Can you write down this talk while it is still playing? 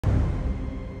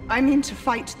I mean to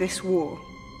fight this war.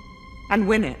 And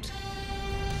win it.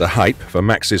 The hype for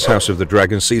Max's House of the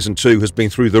Dragon Season 2 has been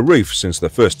through the roof since the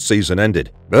first season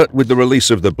ended. But with the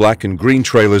release of the black and green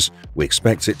trailers, we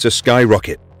expect it to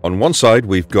skyrocket. On one side,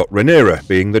 we've got Rhaenyra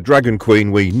being the Dragon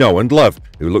Queen we know and love,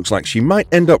 who looks like she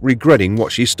might end up regretting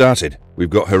what she started. We've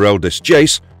got her eldest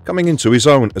Jace coming into his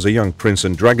own as a young prince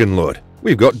and dragon lord.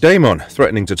 We've got Daemon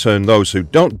threatening to turn those who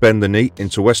don't bend the knee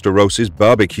into Westeros'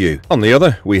 barbecue. On the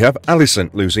other, we have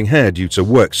Alicent losing hair due to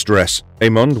work stress,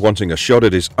 Aemond wanting a shot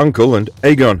at his uncle, and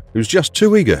Aegon, who's just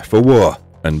too eager for war.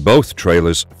 And both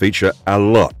trailers feature a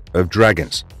lot of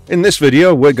dragons. In this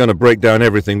video, we're going to break down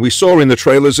everything we saw in the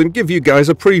trailers and give you guys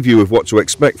a preview of what to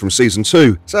expect from Season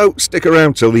 2, so stick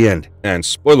around till the end. And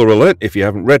spoiler alert if you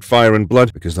haven't read Fire and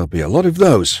Blood, because there'll be a lot of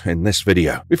those in this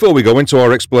video. Before we go into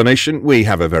our explanation, we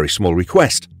have a very small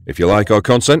request. If you like our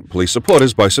content, please support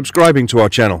us by subscribing to our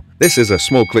channel. This is a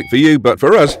small click for you, but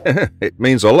for us, it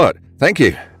means a lot. Thank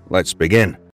you. Let's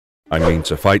begin. I mean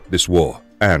to fight this war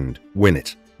and win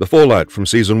it. The fallout from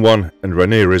Season 1 and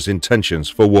Rhaenyra's intentions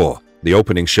for war. The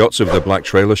opening shots of the black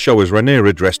trailer show us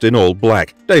Rhaenyra dressed in all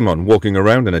black, Daemon walking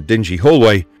around in a dingy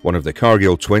hallway, one of the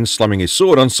Cargill twins slamming his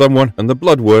sword on someone, and the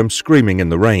bloodworm screaming in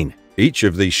the rain. Each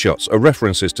of these shots are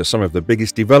references to some of the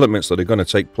biggest developments that are going to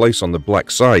take place on the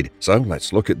black side, so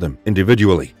let's look at them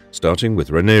individually, starting with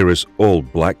Rhaenyra's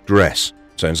all-black dress.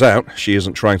 Turns out, she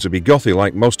isn't trying to be gothy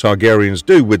like most Targaryens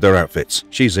do with their outfits.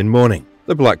 She's in mourning.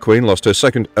 The Black Queen lost her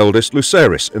second eldest,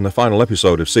 Lucerys, in the final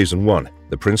episode of Season 1.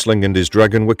 The princeling and his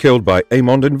dragon were killed by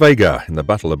Aemond and Vhagar in the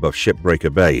battle above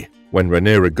Shipbreaker Bay. When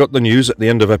Rhaenyra got the news at the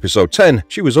end of episode 10,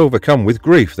 she was overcome with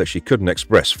grief that she couldn't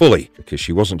express fully, because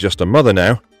she wasn't just a mother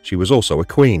now, she was also a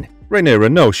queen. Rhaenyra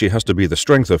knows she has to be the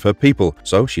strength of her people,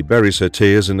 so she buries her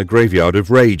tears in the graveyard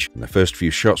of rage. And the first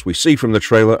few shots we see from the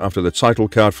trailer after the title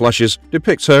card flashes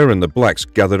depict her and the Blacks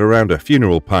gathered around a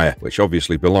funeral pyre, which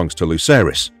obviously belongs to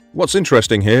Lucerys. What's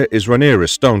interesting here is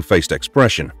Rhaenyra's stone-faced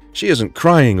expression. She isn't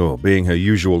crying or being her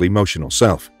usual emotional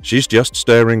self. She's just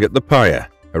staring at the pyre,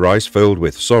 her eyes filled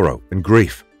with sorrow and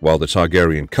grief. While the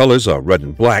Targaryen colors are red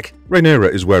and black,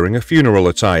 Rhaenyra is wearing a funeral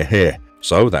attire here,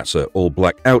 so that's her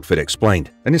all-black outfit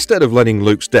explained. And instead of letting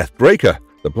Luke's death break her,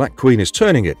 the Black Queen is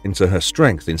turning it into her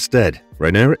strength instead.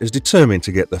 Rhaenyra is determined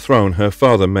to get the throne her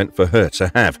father meant for her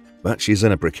to have, but she's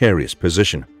in a precarious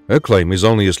position. Her claim is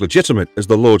only as legitimate as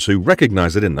the lords who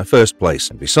recognize it in the first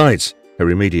place, and besides, her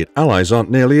immediate allies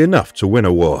aren't nearly enough to win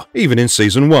a war. Even in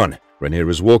Season 1,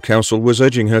 Rhaenyra's War Council was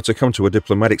urging her to come to a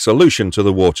diplomatic solution to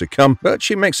the war to come, but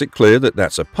she makes it clear that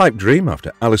that's a pipe dream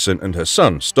after Alicent and her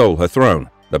son stole her throne.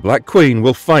 The Black Queen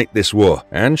will fight this war,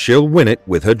 and she'll win it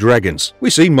with her dragons. We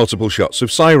see multiple shots of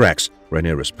Syrax,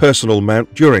 Rhaenyra's personal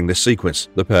mount, during this sequence.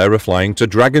 The pair are flying to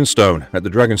Dragonstone at the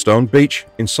Dragonstone beach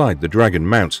inside the Dragon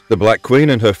Mount. The Black Queen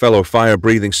and her fellow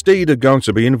fire-breathing steed are going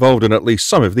to be involved in at least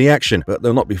some of the action, but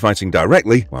they'll not be fighting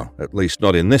directly, well, at least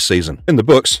not in this season. In the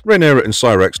books, Rhaenyra and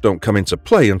Syrax don't come into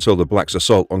play until the Blacks'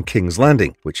 assault on King's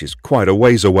Landing, which is quite a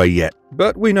ways away yet.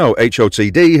 But we know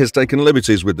HOTD has taken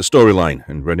liberties with the storyline,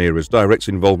 and Rhaenyra's direct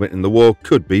involvement in the war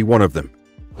could be one of them.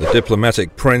 The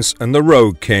diplomatic prince and the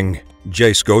rogue king.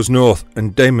 Jace goes north,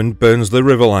 and Daemon burns the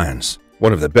Riverlands.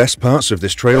 One of the best parts of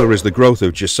this trailer is the growth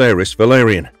of Jacaerys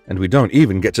Valerian, and we don't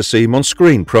even get to see him on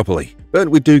screen properly. But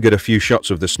we do get a few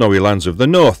shots of the snowy lands of the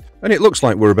north, and it looks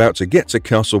like we're about to get to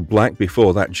Castle Black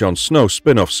before that Jon Snow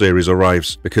spin-off series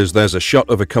arrives, because there's a shot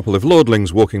of a couple of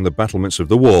lordlings walking the battlements of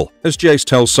the wall, as Jace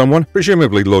tells someone,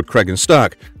 presumably Lord Cregan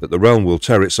Stark, that the realm will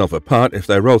tear itself apart if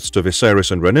their oaths to Viserys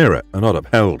and Rhaenyra are not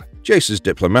upheld. Jace's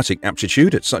diplomatic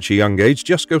aptitude at such a young age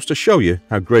just goes to show you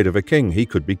how great of a king he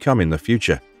could become in the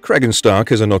future. Cregan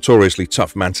Stark is a notoriously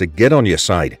tough man to get on your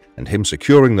side, and him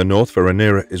securing the north for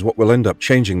Rhaenyra is what will end up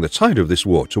changing the tide of this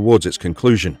war towards its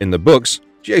conclusion. In the books,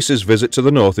 Jace's visit to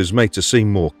the north is made to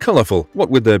seem more colourful,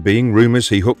 what with there being rumours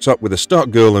he hooked up with a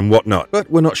Stark girl and whatnot, but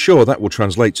we're not sure that will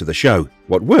translate to the show.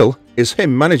 What will is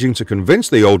him managing to convince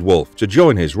the old wolf to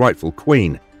join his rightful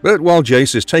queen. But while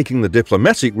Jace is taking the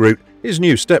diplomatic route, his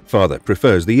new stepfather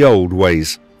prefers the old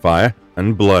ways, fire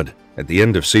and blood. At the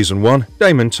end of Season 1,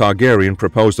 Daemon Targaryen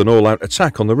proposed an all-out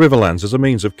attack on the Riverlands as a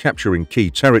means of capturing key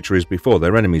territories before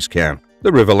their enemies can. The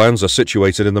Riverlands are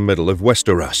situated in the middle of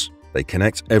Westeros. They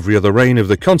connect every other reign of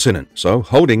the continent, so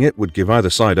holding it would give either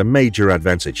side a major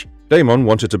advantage. Daemon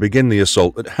wanted to begin the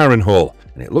assault at Harrenhal,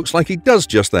 and it looks like he does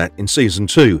just that in Season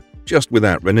 2, just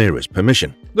without Rhaenyra's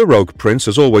permission. The rogue prince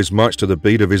has always marched to the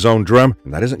beat of his own drum,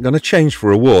 and that isn't going to change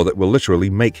for a war that will literally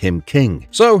make him king.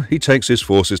 So he takes his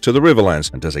forces to the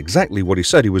Riverlands and does exactly what he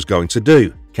said he was going to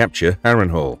do: capture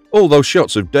Harrenhal. All those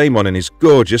shots of Daemon in his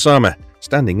gorgeous armor,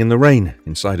 standing in the rain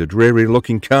inside a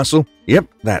dreary-looking castle. Yep,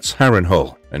 that's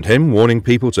Harrenhal. And him warning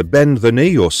people to bend the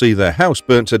knee or see their house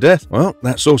burnt to death, well,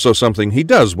 that's also something he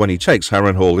does when he takes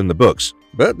Harrenhal in the books.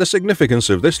 But the significance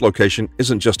of this location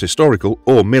isn't just historical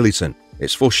or militant.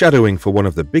 It's foreshadowing for one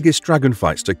of the biggest dragon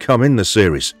fights to come in the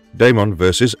series, Daemon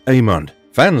versus Aemon.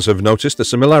 Fans have noticed the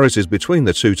similarities between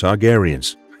the two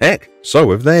Targaryens. Heck,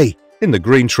 so have they. In the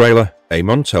green trailer,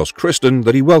 Aemon tells Criston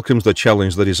that he welcomes the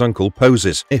challenge that his uncle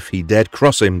poses, if he dared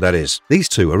cross him, that is. These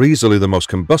two are easily the most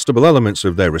combustible elements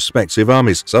of their respective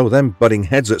armies, so them butting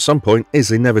heads at some point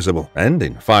is inevitable. And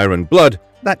in Fire and Blood,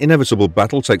 that inevitable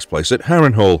battle takes place at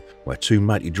Harrenhal, where two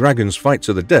mighty dragons fight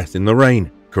to the death in the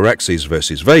rain. Caraxes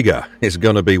versus Vhagar is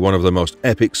gonna be one of the most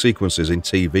epic sequences in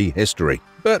TV history.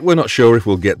 But we're not sure if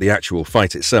we'll get the actual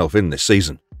fight itself in this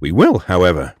season. We will,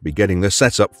 however, be getting the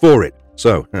setup for it,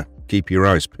 so keep your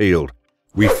eyes peeled.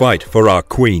 We fight for our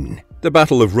queen. The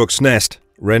Battle of Rook's Nest,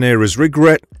 Rhaenyra's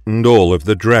regret, and all of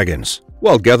the dragons.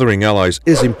 While gathering allies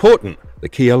is important, the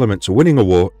key element to winning a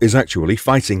war is actually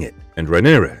fighting it. And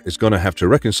Rhaenyra is going to have to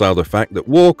reconcile the fact that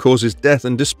war causes death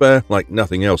and despair like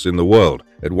nothing else in the world.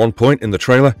 At one point in the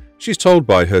trailer, she's told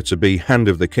by her to-be Hand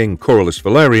of the King Corlys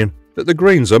Velaryon that the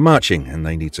Greens are marching and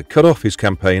they need to cut off his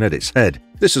campaign at its head.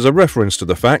 This is a reference to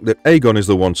the fact that Aegon is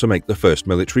the one to make the first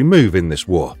military move in this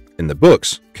war. In the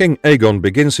books, King Aegon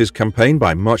begins his campaign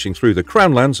by marching through the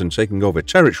Crown Lands and taking over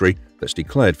territory that's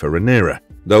declared for Rhaenyra.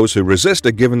 Those who resist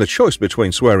are given the choice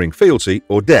between swearing fealty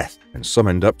or death, and some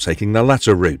end up taking the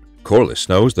latter route. Corlys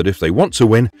knows that if they want to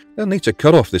win, they'll need to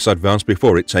cut off this advance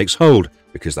before it takes hold,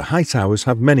 because the High Towers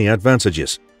have many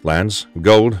advantages. Lands,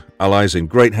 gold, allies in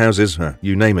great houses,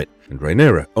 you name it. And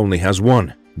Rhaenyra only has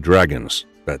one: dragons.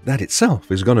 But that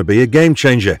itself is going to be a game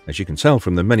changer, as you can tell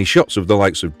from the many shots of the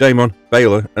likes of Daemon,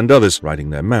 Baelor, and others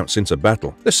riding their mounts into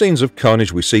battle. The scenes of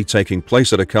carnage we see taking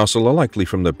place at a castle are likely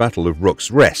from the Battle of Rook's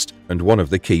Rest, and one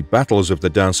of the key battles of the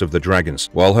Dance of the Dragons.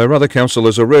 While her other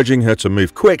counselors are urging her to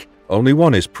move quick, only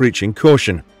one is preaching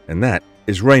caution, and that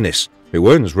is Rhaenys, who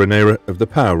warns Rhaenyra of the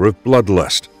power of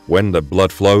bloodlust. When the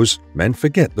blood flows, men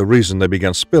forget the reason they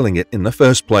began spilling it in the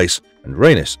first place, and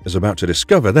Rhaenys is about to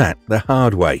discover that the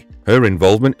hard way. Her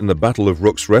involvement in the Battle of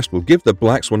Rook's Rest will give the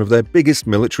Blacks one of their biggest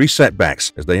military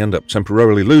setbacks, as they end up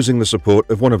temporarily losing the support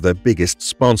of one of their biggest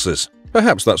sponsors.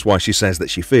 Perhaps that's why she says that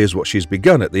she fears what she's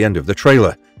begun at the end of the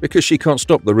trailer, because she can't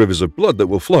stop the rivers of blood that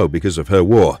will flow because of her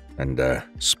war. And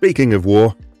speaking of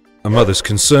war, a mother's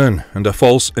concern and a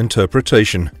false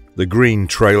interpretation. The green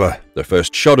trailer. The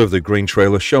first shot of the green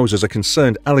trailer shows us a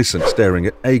concerned Alicent staring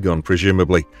at Aegon,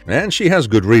 presumably, and she has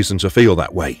good reason to feel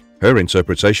that way. Her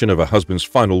interpretation of her husband's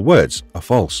final words are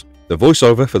false. The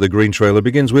voiceover for the green trailer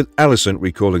begins with Alicent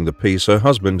recalling the peace her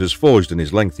husband has forged in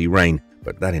his lengthy reign,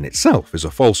 but that in itself is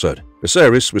a falsehood.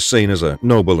 Viserys was seen as a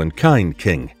noble and kind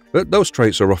king, but those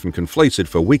traits are often conflated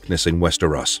for weakness in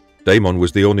Westeros. Daemon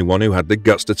was the only one who had the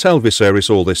guts to tell Viserys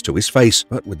all this to his face,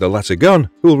 but with the latter gone,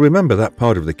 who will remember that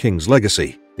part of the king's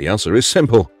legacy? The answer is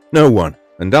simple: no one.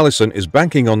 And Alicent is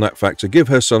banking on that fact to give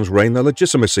her son's reign the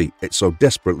legitimacy it so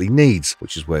desperately needs,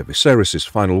 which is where Viserys'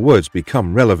 final words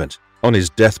become relevant. On his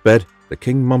deathbed, the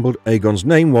king mumbled Aegon's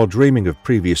name while dreaming of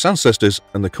previous ancestors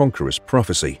and the Conqueror's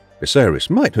prophecy. Viserys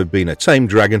might have been a tame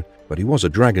dragon, but he was a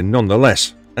dragon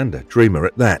nonetheless, and a dreamer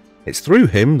at that. It's through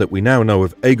him that we now know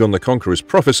of Aegon the Conqueror's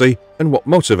prophecy and what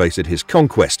motivated his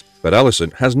conquest, but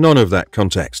Alicent has none of that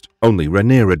context. Only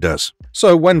Rhaenyra does.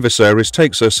 So when Viserys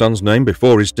takes her son's name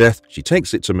before his death, she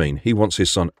takes it to mean he wants his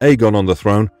son Aegon on the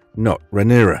throne, not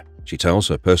Rhaenyra. She tells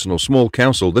her personal small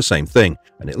council the same thing,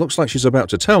 and it looks like she's about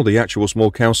to tell the actual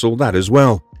small council that as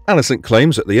well. Alicent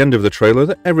claims at the end of the trailer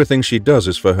that everything she does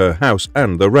is for her house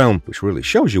and the realm, which really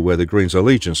shows you where the Green's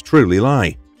allegiance truly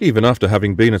lie. Even after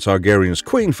having been a Targaryen's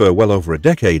queen for well over a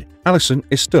decade, Alicent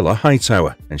is still a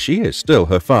Hightower, and she is still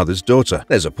her father's daughter.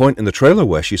 There's a point in the trailer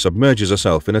where she submerges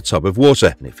herself in a tub of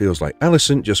water, and it feels like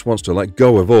Alicent just wants to let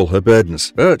go of all her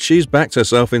burdens. But she's backed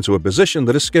herself into a position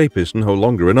that escape is no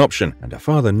longer an option, and her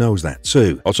father knows that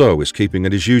too. Otto is keeping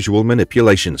at his usual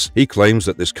manipulations. He claims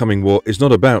that this coming war is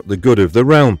not about the good of the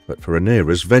realm, but for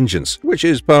Rhaenyra's vengeance, which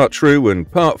is part true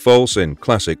and part false in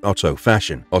classic Otto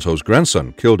fashion. Otto's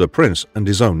grandson killed a prince and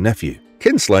his own nephew.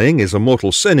 Kinslaying is a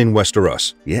mortal sin in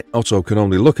Westeros, yet Otto can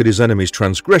only look at his enemy's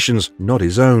transgressions, not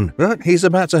his own. But he's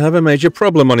about to have a major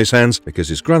problem on his hands because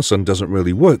his grandson doesn't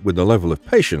really work with the level of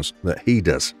patience that he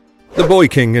does. The Boy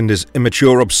King and his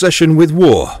immature obsession with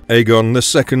war. Aegon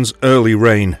II's early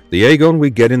reign. The Aegon we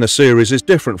get in the series is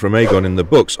different from Aegon in the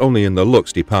books, only in the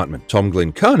looks department. Tom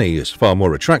Glencarny is far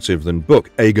more attractive than book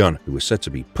Aegon, who is said to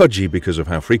be pudgy because of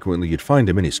how frequently you'd find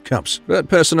him in his cups. But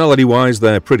personality-wise,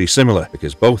 they're pretty similar,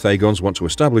 because both Aegons want to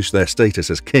establish their status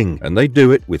as king, and they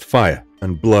do it with fire.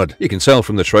 and blood. You can tell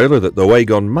from the trailer that though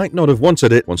Aegon might not have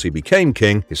wanted it once he became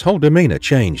king, his whole demeanor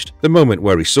changed. The moment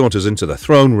where he saunters into the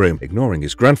throne room, ignoring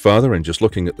his grandfather and just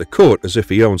looking at the court as if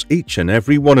he owns each and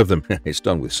every one of them. It's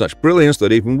done with such brilliance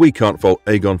that even we can't fault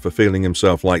Aegon for feeling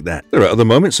himself like that. There are other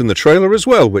moments in the trailer as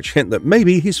well which hint that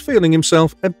maybe he's feeling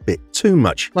himself a bit too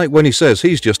much, like when he says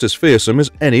he's just as fearsome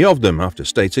as any of them after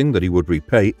stating that he would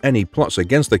repay any plots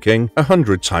against the king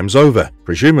 100 times over,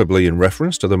 presumably in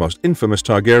reference to the most infamous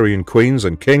Targaryen queens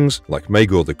and kings like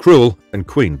Maegor the Cruel and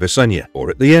Queen Visenya. Or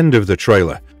at the end of the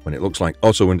trailer, when it looks like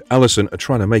Otto and Alicent are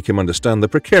trying to make him understand the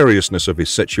precariousness of his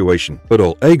situation. But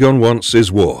all Aegon wants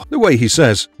is war. The way he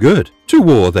says, "Good, to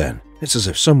war then." It's as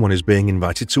if someone is being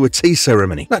invited to a tea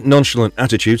ceremony. That nonchalant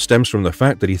attitude stems from the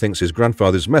fact that he thinks his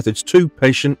grandfather's methods too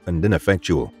patient and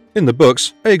ineffectual. In the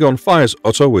books, Aegon fires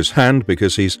Otto his hand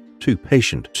because he's too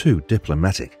patient, too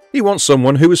diplomatic. He wants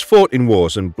someone who has fought in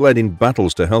wars and bled in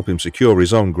battles to help him secure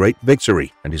his own great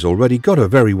victory, and he's already got a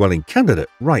very willing candidate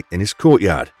right in his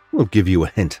courtyard. We'll give you a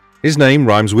hint. His name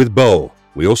rhymes with bowl.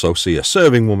 We also see a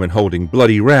serving woman holding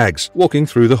bloody rags, walking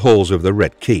through the halls of the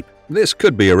Red Keep. This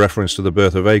could be a reference to the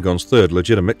birth of Aegon's third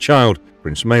legitimate child,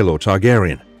 Prince Maelor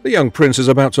Targaryen. The young prince is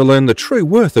about to learn the true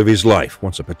worth of his life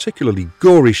once a particularly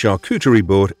gory charcuterie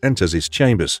board enters his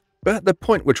chambers. But the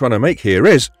point we're trying to make here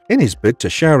is, in his bid to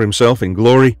shower himself in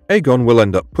glory, Aegon will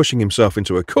end up pushing himself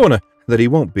into a corner that he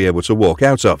won't be able to walk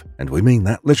out of. And we mean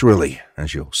that literally,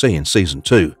 as you'll see in Season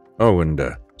 2. Oh, and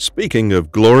speaking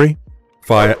of glory,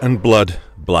 fire and blood,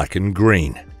 black and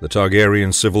green. The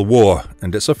Targaryen civil war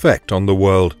and its effect on the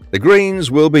world. The Greens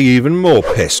will be even more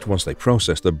pissed once they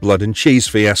process the blood and cheese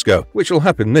fiasco, which will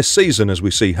happen this season as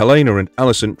we see Rhaenyra and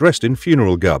Alicent dressed in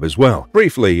funeral garb as well.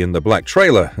 Briefly in the black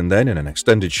trailer, and then in an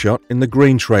extended shot in the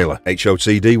green trailer.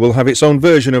 HOTD will have its own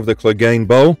version of the Clegane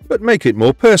Bowl, but make it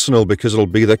more personal because it'll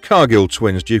be the Cargill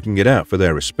twins duking it out for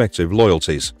their respective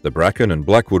loyalties. The Bracken and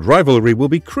Blackwood rivalry will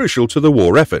be crucial to the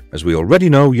war effort, as we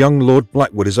already know young Lord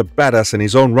Blackwood is a badass in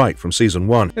his own right from Season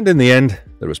 1. And in the end,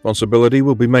 the responsibility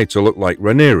will be made to look like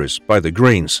Rhaenyra's by the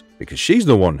Greens, because she's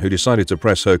the one who decided to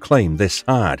press her claim this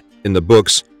hard. In the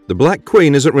books, the Black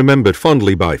Queen isn't remembered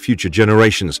fondly by future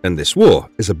generations, and this war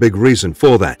is a big reason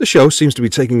for that. The show seems to be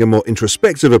taking a more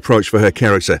introspective approach for her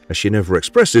character, as she never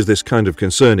expresses this kind of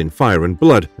concern in Fire and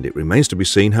Blood, and it remains to be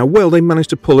seen how well they managed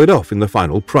to pull it off in the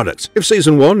final product. If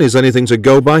Season 1 is anything to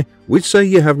go by, we'd say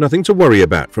you have nothing to worry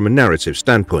about from a narrative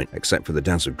standpoint, except for the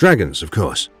Dance of Dragons, of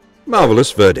course.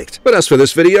 Marvelous verdict. But as for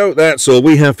this video, that's all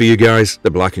we have for you guys.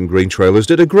 The black and green trailers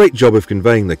did a great job of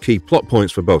conveying the key plot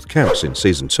points for both camps in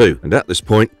Season 2, and at this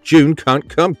point, June can't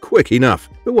come quick enough.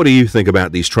 But what do you think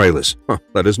about these trailers?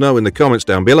 Let us know in the comments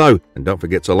down below, and don't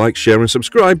forget to like, share and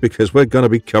subscribe because we're going to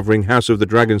be covering House of the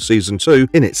Dragon Season 2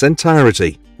 in its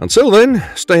entirety. Until then,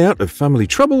 stay out of family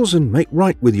troubles and make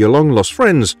right with your long-lost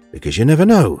friends, because you never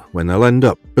know when they'll end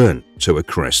up burnt to a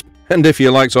crisp. And if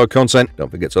you liked our content, don't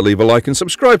forget to leave a like and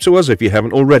subscribe to us if you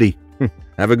haven't already.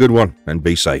 Have a good one and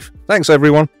be safe. Thanks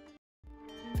everyone.